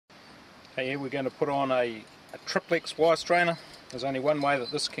Okay, here we're going to put on a Triplex Wire Strainer. There's only one way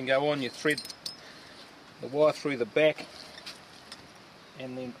that this can go on. You thread the wire through the back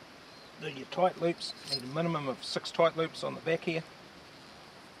and then do your tight loops. Need a minimum of 6 tight loops on the back here.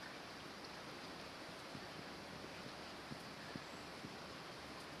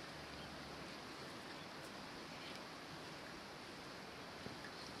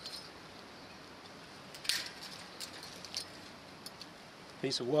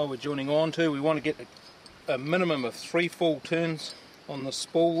 Piece of wire we're joining on to, we want to get a minimum of 3 full turns on the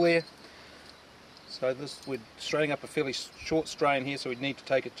spool there. So this, we're straining up a fairly short strain here, so we need to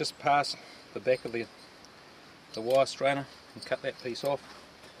take it just past the back of the wire strainer and cut that piece off.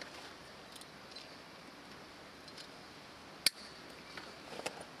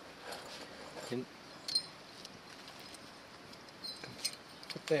 Then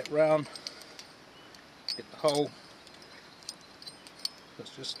put that round, get the hole.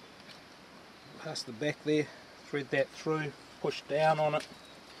 Let's just past the back there, thread that through, push down on it.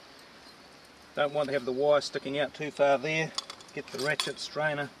 Don't want to have the wire sticking out too far there. Get the ratchet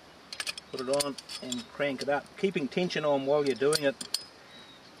strainer, put it on and crank it up, keeping tension on while you're doing it,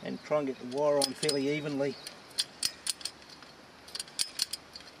 and try and get the wire on fairly evenly.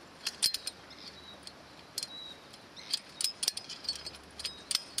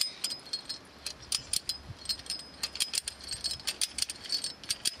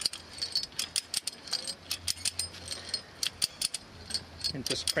 And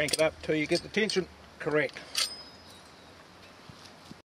just crank it up till you get the tension correct.